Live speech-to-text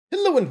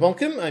Hello and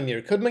welcome, I'm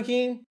your Code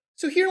Monkey.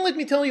 So here let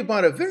me tell you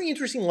about a very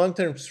interesting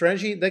long-term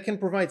strategy that can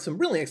provide some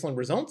really excellent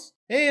results,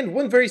 and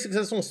one very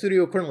successful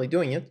studio currently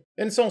doing it.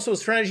 And it's also a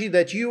strategy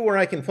that you or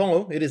I can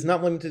follow. It is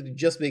not limited to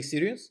just big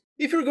studios.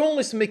 If your goal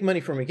is to make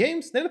money from your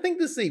games, then I think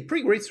this is a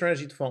pretty great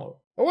strategy to follow.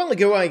 A while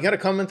ago I got a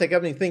comment that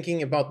got me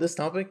thinking about this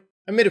topic.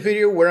 I made a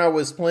video where I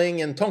was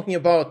playing and talking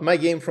about my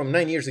game from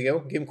 9 years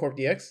ago, GameCorp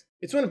DX.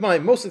 It's one of my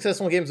most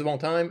successful games of all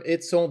time.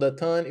 It sold a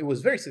ton, it was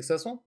very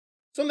successful.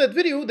 So in that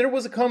video, there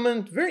was a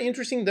comment very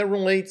interesting that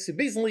relates to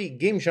basically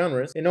game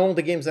genres in all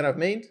the games that I've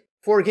made.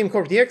 For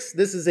GameCorp DX,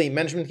 this is a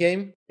management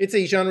game. It's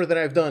a genre that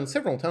I've done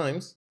several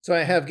times. So I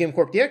have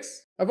GameCorp DX.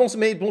 I've also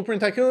made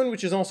Blueprint Tycoon,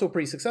 which is also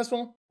pretty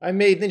successful. I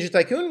made Ninja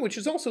Tycoon, which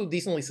is also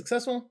decently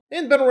successful.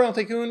 And Battle Royale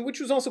Tycoon, which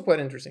was also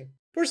quite interesting.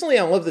 Personally,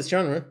 I love this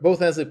genre,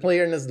 both as a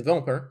player and as a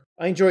developer.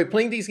 I enjoy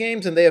playing these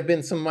games and they have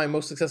been some of my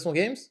most successful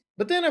games.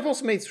 But then I've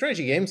also made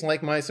strategy games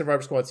like my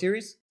Survivor Squad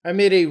series. I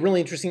made a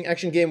really interesting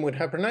action game with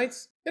Hyper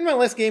Knights. And my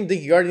last game,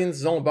 Dinky Guardians,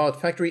 is all about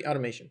factory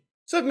automation.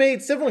 So I've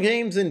made several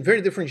games in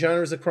very different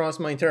genres across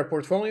my entire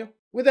portfolio.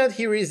 With that,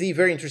 here is the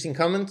very interesting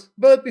comment.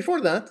 But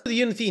before that, the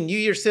Unity New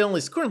Year sale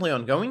is currently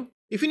ongoing.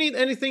 If you need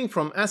anything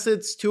from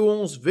assets,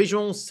 tools,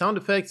 visuals, sound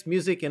effects,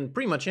 music, and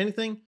pretty much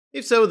anything,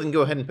 if so, then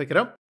go ahead and pick it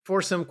up.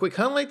 For some quick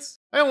highlights,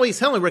 I always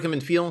highly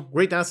recommend Feel,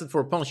 great asset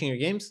for polishing your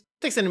games.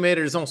 Text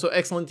Animator is also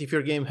excellent if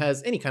your game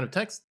has any kind of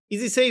text.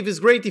 Easy Save is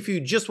great if you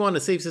just want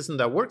a save system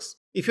that works.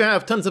 If you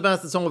have tons of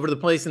assets all over the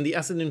place and the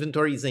asset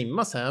inventory is a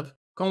must-have.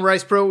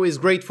 Colorize Pro is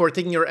great for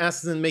taking your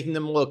assets and making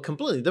them look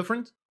completely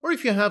different. Or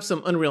if you have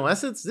some Unreal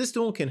assets, this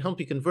tool can help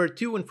you convert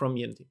to and from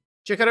Unity.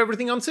 Check out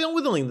everything on sale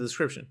with a link in the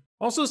description.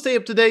 Also stay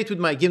up to date with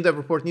my Game Dev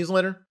Report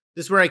newsletter.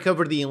 This is where I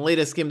cover the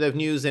latest game dev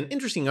news and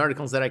interesting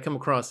articles that I come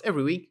across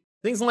every week.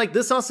 Things like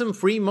this awesome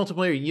free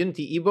multiplayer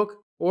Unity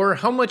ebook, or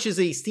how much is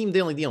a Steam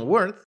Daily Deal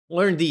worth,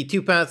 learn the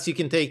 2 paths you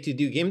can take to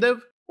do game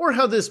dev, or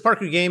how this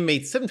Parker game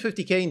made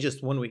 $750K in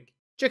just 1 week.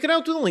 Check it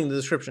out with a link in the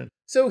description.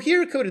 So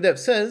here CodeDev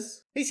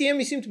says, "Hey CM,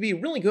 you seem to be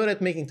really good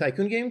at making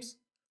tycoon games.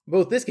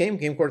 Both this game,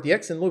 GameCorp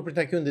DX, and Blueprint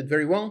Tycoon did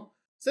very well.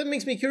 So that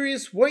makes me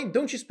curious, why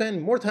don't you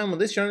spend more time on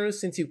this genre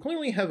since you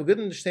clearly have a good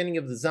understanding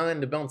of the design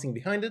and the balancing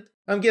behind it?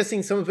 I'm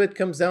guessing some of it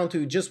comes down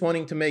to just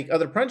wanting to make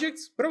other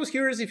projects, but I was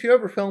curious if you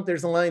ever felt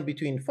there's a line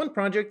between fun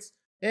projects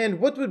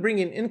and what would bring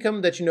in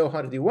income that you know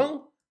how to do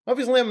well.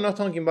 Obviously, I'm not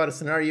talking about a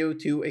scenario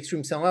to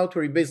Extreme Sellout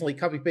where you basically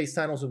copy-paste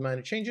titles with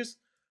minor changes.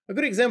 A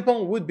good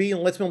example would be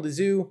Let's Build a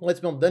Zoo, Let's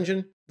Build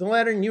Dungeon. The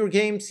latter newer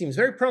game seems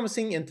very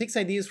promising and takes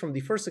ideas from the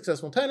first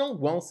successful title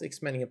whilst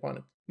expanding upon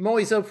it. I'm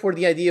always up for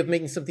the idea of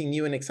making something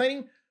new and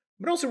exciting,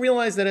 but also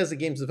realize that as a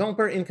games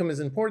developer, income is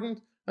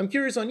important. I'm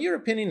curious on your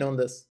opinion on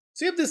this."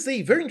 So you have this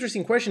a very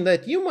interesting question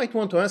that you might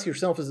want to ask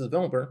yourself as a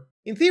developer.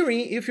 In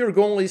theory, if your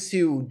goal is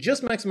to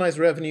just maximize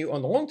revenue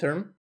on the long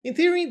term, in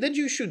theory, then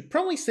you should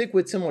probably stick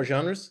with similar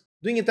genres.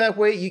 Doing it that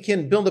way, you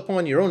can build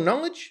upon your own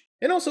knowledge,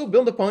 and also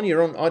build upon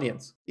your own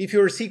audience. If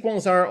your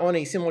sequels are on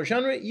a similar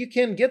genre, you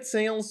can get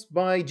sales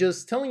by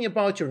just telling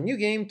about your new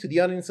game to the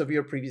audience of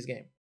your previous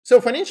game. So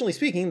financially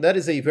speaking, that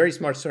is a very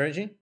smart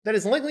strategy. That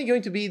is likely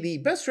going to be the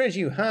best strategy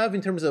you have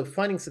in terms of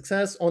finding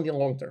success on the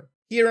long term.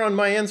 Here on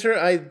my answer,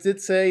 I did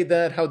say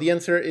that how the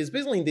answer is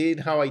basically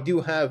indeed how I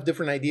do have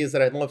different ideas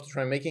that I'd love to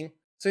try making.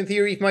 So in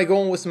theory, if my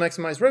goal was to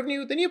maximize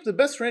revenue, then yep, the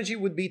best strategy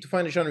would be to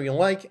find a genre you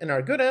like and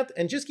are good at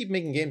and just keep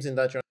making games in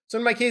that genre. So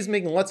in my case,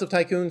 making lots of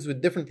tycoons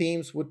with different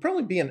themes would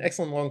probably be an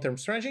excellent long-term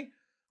strategy.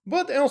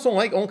 But I also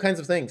like all kinds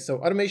of things, so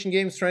automation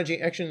games, strategy,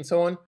 action, and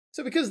so on.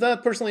 So because of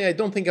that, personally, I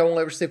don't think I will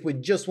ever stick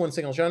with just one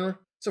single genre.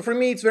 So for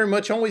me, it's very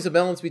much always a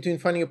balance between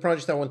finding a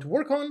project I want to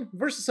work on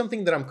versus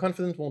something that I'm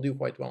confident will do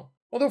quite well.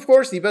 Although of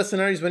course, the best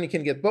scenario is when you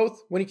can get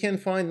both, when you can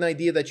find an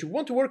idea that you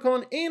want to work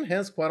on and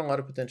has quite a lot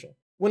of potential.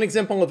 One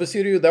example of a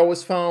studio that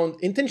was found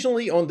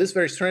intentionally on this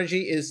very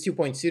strategy is 2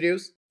 Point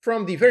Studios.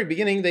 From the very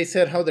beginning, they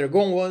said how their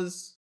goal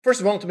was, first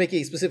of all, to make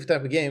a specific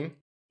type of game.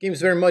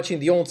 Games very much in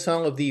the old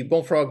style of the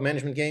Bullfrog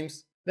management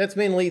games. That's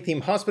mainly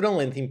Theme Hospital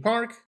and Theme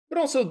Park, but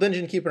also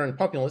Dungeon Keeper and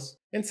Populous.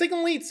 And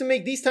secondly, it's to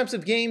make these types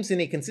of games in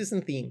a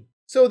consistent theme.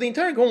 So the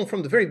entire goal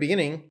from the very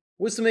beginning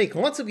was to make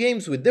lots of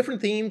games with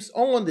different themes,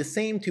 all on the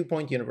same 2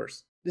 Point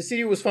universe. The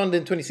studio was founded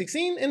in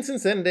 2016, and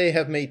since then they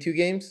have made 2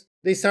 games.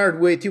 They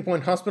started with 2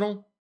 Point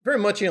Hospital, very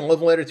much a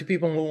love letter to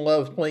people who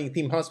love playing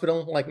Theme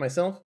Hospital, like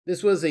myself.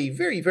 This was a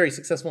very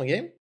successful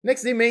game.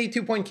 Next they made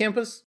 2 Point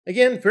Campus.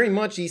 Again, very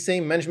much the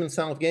same management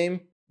style of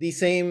game, the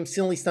same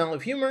silly style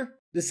of humor,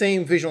 the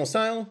same visual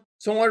style.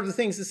 So a lot of the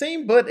things the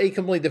same, but a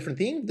completely different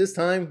theme, this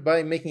time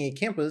by making a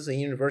campus a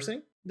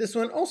university. This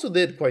one also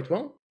did quite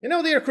well. And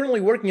now they are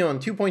currently working on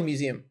 2 Point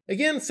Museum.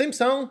 Again, same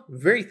style,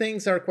 very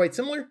things are quite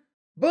similar,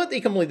 but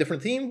a completely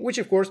different theme, which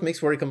of course makes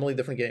for a completely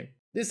different game.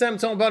 This time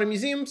it's all about a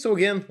museum, so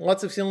again,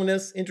 lots of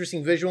silliness,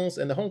 interesting visuals,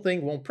 and the whole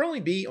thing will probably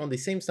be on the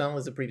same style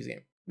as the previous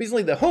game.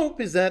 Basically, the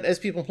hope is that as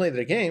people play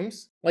their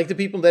games, like the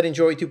people that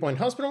enjoy 2 Point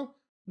Hospital,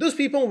 those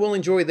people will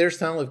enjoy their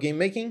style of game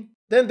making,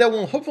 then that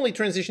will hopefully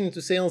transition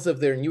into sales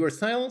of their newer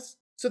styles.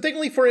 So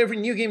technically for every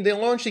new game they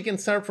launch, they can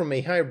start from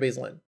a higher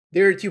baseline.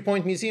 Their 2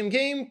 Point Museum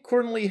game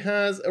currently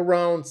has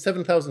around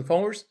 7,000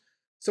 followers,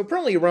 so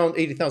probably around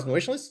 80,000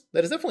 wishlists.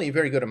 That is definitely a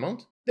very good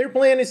amount. Their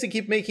plan is to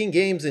keep making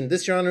games in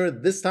this genre,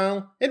 this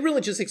style, and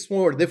really just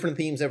explore different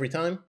themes every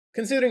time.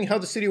 Considering how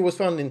the studio was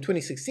founded in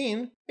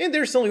 2016, and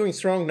they're still going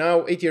strong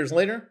now 8 years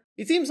later,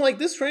 it seems like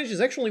this strategy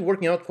is actually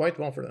working out quite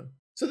well for them.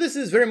 So this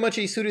is very much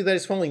a studio that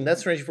is following that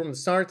strategy from the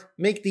start,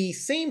 make the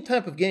same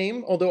type of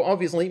game, although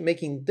obviously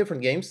making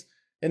different games.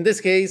 In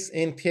this case,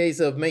 in case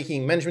of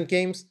making management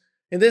games,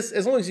 in this,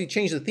 as long as you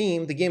change the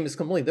theme, the game is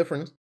completely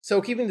different.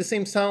 So keeping the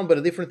same sound but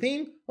a different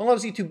theme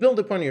allows you to build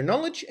upon your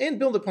knowledge and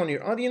build upon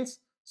your audience,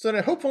 so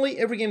that hopefully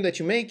every game that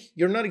you make,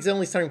 you're not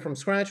exactly starting from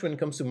scratch when it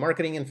comes to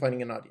marketing and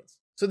finding an audience.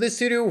 So this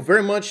studio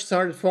very much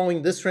started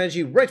following this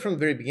strategy right from the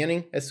very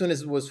beginning. As soon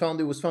as it was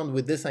founded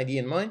with this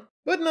idea in mind.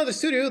 But another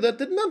studio that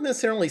did not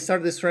necessarily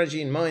start this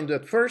strategy in mind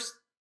at first,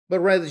 but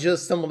rather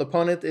just stumbled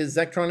upon it, is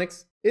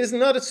Zachtronics. It is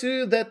not a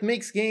studio that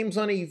makes games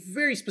on a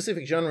very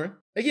specific genre.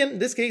 Again, in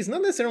this case,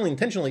 not necessarily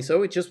intentionally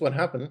so, it's just what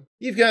happened.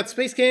 You've got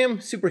Space Cam,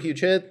 super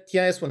huge hit,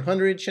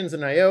 TIS-100,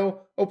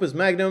 Shenzhen.io, Opus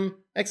Magnum,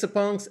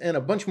 Exapunks, and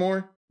a bunch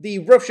more. The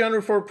rough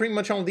genre for pretty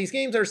much all of these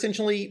games are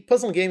essentially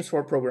puzzle games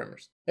for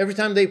programmers. Every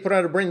time they put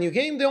out a brand new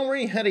game, they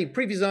already had a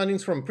previous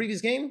audience from a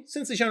previous game.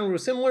 Since the genre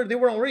was similar, they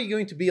were already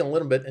going to be a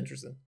little bit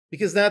interested.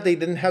 Because that, they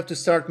didn't have to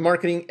start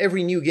marketing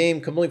every new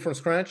game completely from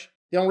scratch.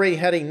 They already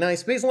had a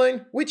nice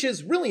baseline, which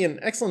is really an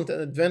excellent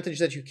advantage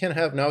that you can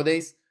have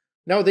nowadays.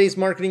 Nowadays,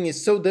 marketing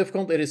is so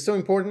difficult, it is so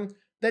important,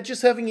 that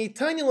just having a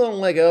tiny little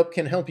leg up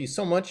can help you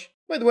so much.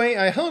 By the way,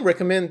 I highly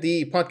recommend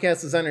the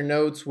podcast Designer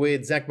Notes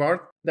with Zach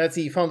Barth. That's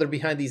the founder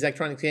behind the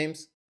Zachtronics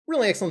games.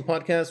 Really excellent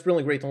podcast,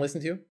 really great to listen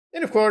to.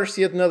 And of course,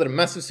 yet another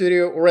massive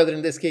studio, or rather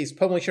in this case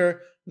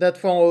publisher, that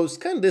follows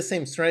kind of the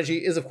same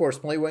strategy is of course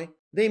PlayWay.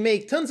 They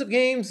make tons of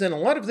games, and a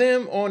lot of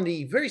them on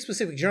the very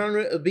specific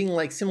genre of being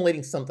like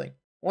simulating something.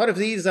 A lot of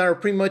these are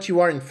pretty much you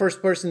are in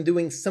first person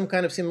doing some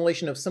kind of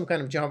simulation of some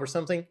kind of job or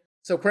something.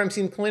 So Crime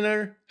Scene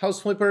Cleaner,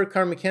 House Flipper,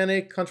 Car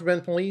Mechanic,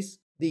 Contraband Police,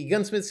 the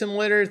Gunsmith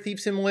Simulator, Thief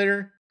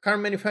Simulator, Car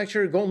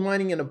Manufacturer, Gold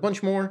Mining, and a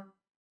bunch more.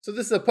 So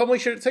this is a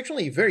publisher, it's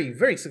actually a very,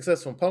 very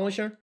successful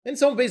publisher. And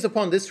it's all based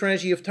upon this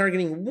strategy of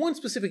targeting one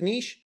specific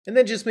niche, and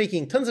then just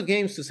making tons of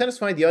games to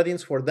satisfy the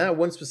audience for that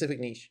one specific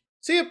niche.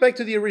 So yeah, back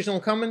to the original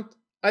comment.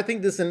 I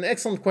think this is an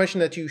excellent question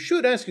that you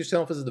should ask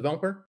yourself as a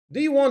developer. Do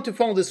you want to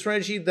follow the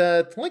strategy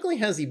that likely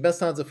has the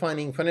best odds of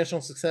finding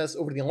financial success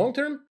over the long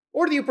term?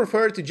 Or do you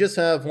prefer to just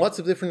have lots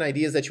of different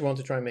ideas that you want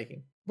to try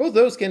making? Both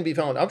those can be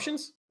valid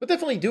options, but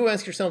definitely do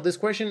ask yourself this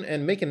question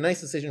and make a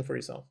nice decision for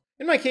yourself.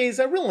 In my case,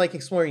 I really like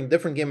exploring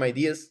different game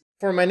ideas.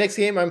 For my next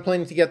game, I'm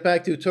planning to get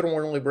back to Total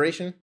War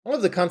Liberation. I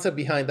love the concept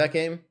behind that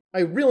game.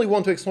 I really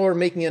want to explore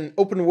making an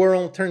open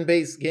world,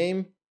 turn-based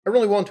game. I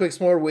really want to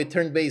explore with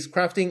turn-based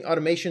crafting,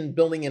 automation,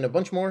 building, and a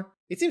bunch more.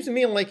 It seems to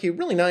me like a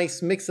really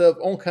nice mix of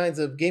all kinds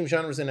of game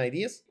genres and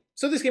ideas.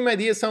 So this game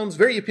idea sounds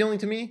very appealing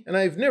to me, and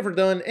I've never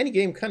done any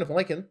game kind of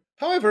like it.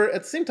 However,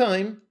 at the same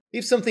time,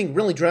 if something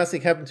really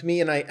drastic happened to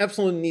me and I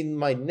absolutely need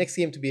my next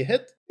game to be a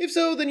hit, if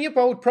so, then yep,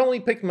 I would probably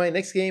pick my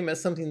next game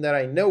as something that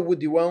I know would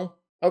do well.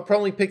 I would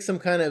probably pick some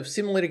kind of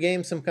simulator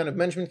game, some kind of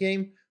management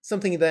game,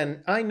 something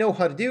that I know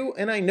how to do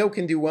and I know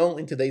can do well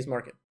in today's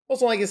market.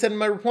 Also, like I said in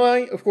my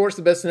reply, of course,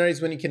 the best scenario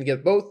is when you can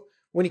get both,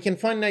 when you can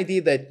find an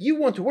idea that you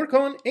want to work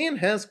on and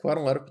has quite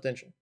a lot of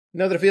potential.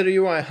 Another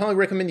video I highly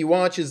recommend you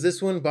watch is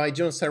this one by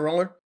Jonas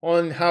Tyroller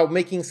on how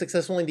making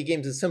successful indie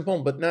games is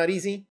simple but not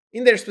easy.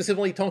 In there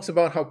specifically he talks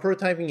about how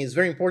prototyping is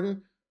very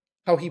important,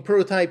 how he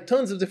prototyped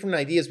tons of different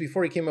ideas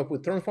before he came up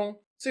with Thronefall.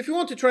 So if you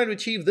want to try to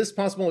achieve this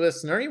possible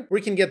best scenario, where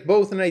you can get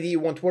both an idea you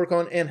want to work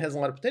on and has a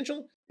lot of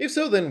potential, if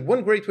so, then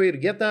one great way to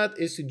get that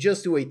is to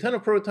just do a ton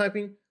of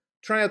prototyping,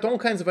 try out all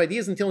kinds of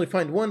ideas until you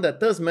find one that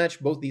does match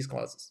both these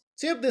clauses.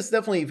 So yep, this is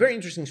definitely a very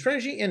interesting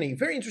strategy and a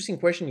very interesting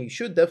question you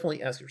should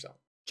definitely ask yourself.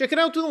 Check it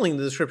out with the link in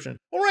the description.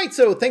 Alright,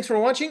 so thanks for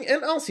watching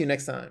and I'll see you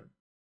next time.